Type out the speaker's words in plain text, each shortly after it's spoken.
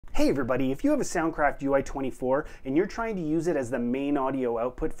Hey everybody, if you have a Soundcraft UI24 and you're trying to use it as the main audio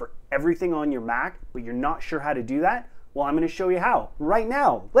output for everything on your Mac, but you're not sure how to do that, well, I'm going to show you how right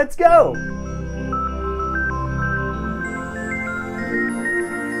now. Let's go!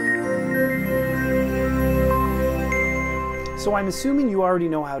 So I'm assuming you already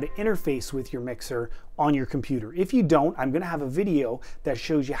know how to interface with your mixer on your computer. If you don't, I'm going to have a video that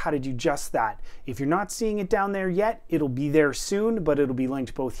shows you how to do just that. If you're not seeing it down there yet, it'll be there soon, but it'll be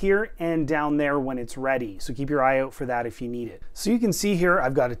linked both here and down there when it's ready. So keep your eye out for that if you need it. So you can see here,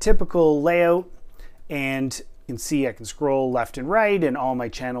 I've got a typical layout, and you can see I can scroll left and right and all my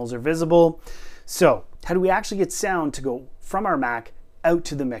channels are visible. So how do we actually get sound to go from our Mac out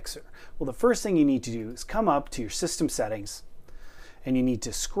to the mixer? Well, the first thing you need to do is come up to your system settings, and you need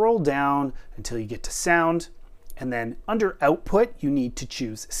to scroll down until you get to sound, and then under output you need to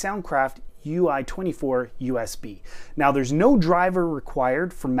choose Soundcraft UI24 USB. Now there's no driver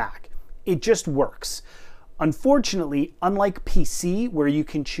required for Mac, it just works. Unfortunately, unlike PC where you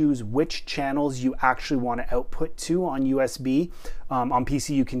can choose which channels you actually want to output to on USB, on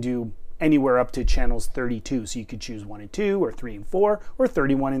PC you can do anywhere up to channels 32, so you could choose 1 and 2 or 3 and 4 or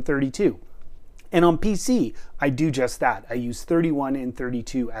 31 and 32. And on PC, I do just that. I use 31 and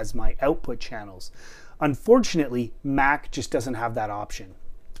 32 as my output channels. Unfortunately, Mac just doesn't have that option.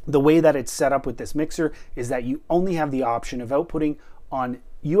 The way that it's set up with this mixer is that you only have the option of outputting on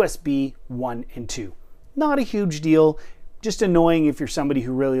USB 1 and 2. Not a huge deal, just annoying if you're somebody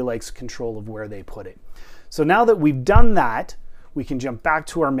who really likes control of where they put it. So now that we've done that, we can jump back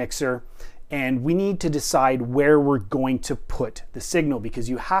to our mixer, and we need to decide where we're going to put the signal, because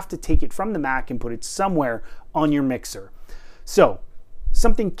you have to take it from the Mac and put it somewhere on your mixer. So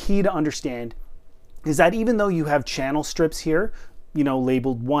something key to understand is that even though you have channel strips here, you know,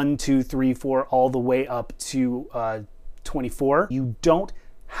 labeled 1, 2, 3, 4, all the way up to 24, you don't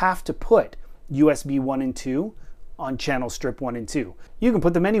have to put USB 1 and 2 on channel strip 1 and 2. You can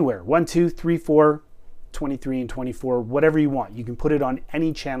put them anywhere, 1, 2, 3, 4, 23 and 24, whatever you want. You can put it on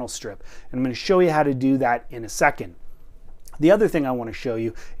any channel strip. And I'm going to show you how to do that in a second. The other thing I want to show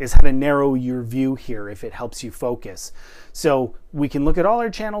you is how to narrow your view here if it helps you focus. So we can look at all our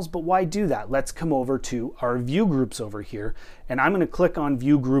channels, but why do that? Let's come over to our view groups over here, and I'm going to click on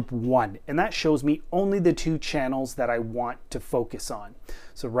view group 1, and that shows me only the 2 channels that I want to focus on.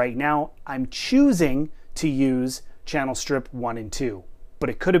 So right now I'm choosing to use channel strip 1 and 2. But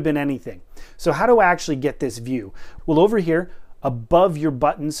it could have been anything. So how do I actually get this view? Well, over here above your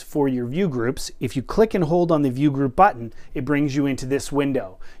buttons for your view groups, if you click and hold on the view group button, it brings you into this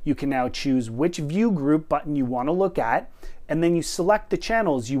window. You can now choose which view group button you want to look at, and then you select the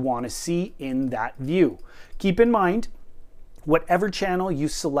channels you want to see in that view. Keep in mind, whatever channel you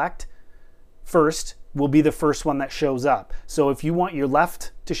select first will be the first one that shows up. So if you want your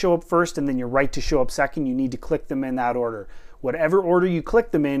left to show up first and then your right to show up second, you need to click them in that order. Whatever order you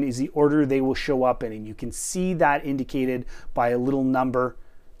click them in is the order they will show up in, and you can see that indicated by a little number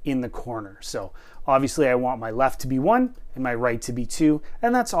in the corner. So obviously I want my left to be 1 and my right to be 2,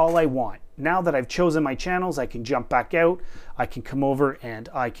 and that's all I want. Now that I've chosen my channels, I can jump back out, I can come over and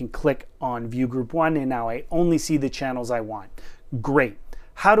I can click on view group 1, and now I only see the channels I want. Great.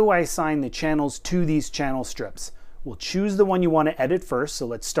 How do I assign the channels to these channel strips? We'll choose the one you want to edit first, so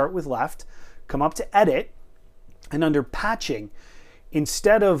let's start with left, come up to edit, and under patching,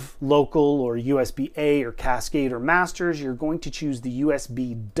 instead of local or USB-A or Cascade or masters, you're going to choose the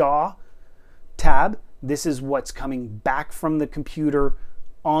USB DAW tab. This is what's coming back from the computer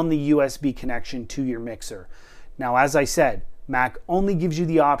on the USB connection to your mixer. Now, as I said, Mac only gives you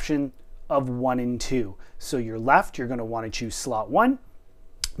the option of 1 and 2. So your left, you're going to want to choose slot 1,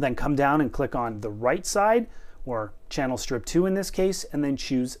 then come down and click on the right side, or channel strip 2 in this case, and then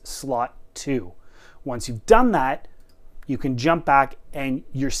choose slot 2. Once you've done that, you can jump back and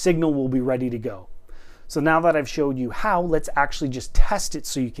your signal will be ready to go. So now that I've showed you how, let's actually just test it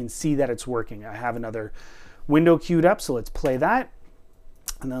so you can see that it's working. I have another window queued up, so let's play that.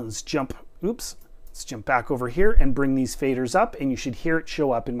 And then let's jump back over here and bring these faders up, and you should hear it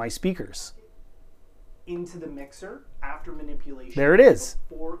show up in my speakers. Into the mixer after manipulation. There it is.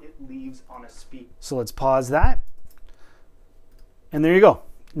 Before it leaves on a speaker. So let's pause that. And there you go.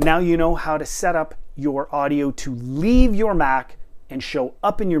 Now you know how to set up your audio to leave your Mac and show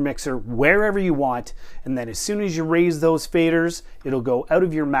up in your mixer wherever you want, and then as soon as you raise those faders, it'll go out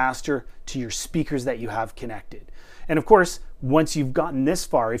of your master to your speakers that you have connected. And of course, once you've gotten this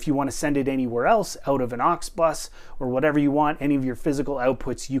far, if you want to send it anywhere else out of an aux bus or whatever you want, any of your physical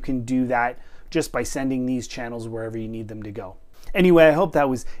outputs, you can do that just by sending these channels wherever you need them to go. Anyway, I hope that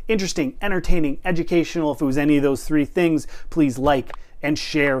was interesting, entertaining, educational. If it was any of those 3 things, please like and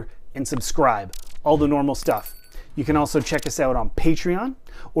share and subscribe. All the normal stuff. You can also check us out on Patreon,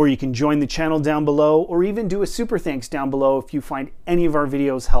 or you can join the channel down below, or even do a super thanks down below if you find any of our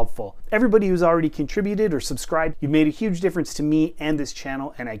videos helpful. Everybody who's already contributed or subscribed, you've made a huge difference to me and this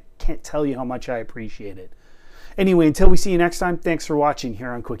channel, and I can't tell you how much I appreciate it. Anyway, until we see you next time, thanks for watching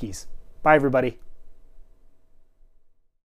here on QuickEZ. Bye, everybody.